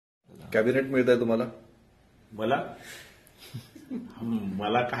Cabinet मिळत आहे तुम्हाला?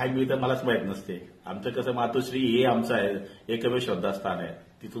 मला काय मिळतं मलाच माहित नसते. आमचं कसं मातोश्री हे आमचं आहे, एकमेव श्रद्धास्थान आहे.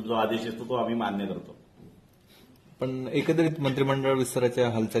 तिथून जो आदेश येतो तो आम्ही मान्य करतो. पण एकंदरीत मंत्रिमंडळ विस्ताराच्या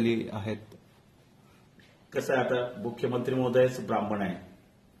हालचाली आहेत. कसं आहे, आता मुख्यमंत्री महोदयच ब्राह्मण आहे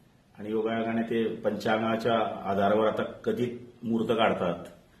आणि योगायोगाने ते पंचांगाच्या आधारावर आता कधी मुहूर्त काढतात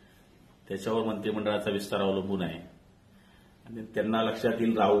त्याच्यावर मंत्रिमंडळाचा विस्तार अवलंबून आहे. आणि त्यांना लक्षात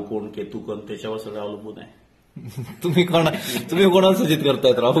येईल राहू कोण केतू कोण त्याच्यावर सगळं अवलंबून आहे. तुम्ही कोणाला सूचित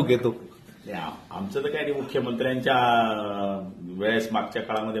करतायत राहू केतू? आमचं तर काय नाही, मुख्यमंत्र्यांच्या वेळेस मागच्या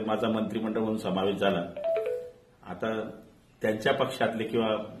काळामध्ये माझा मंत्रिमंडळ म्हणून समावेश झाला. आता त्यांच्या पक्षातले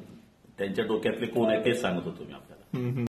किंवा त्यांच्या डोक्यातले कोण आहे तेच सांगत होतो मी आपल्याला.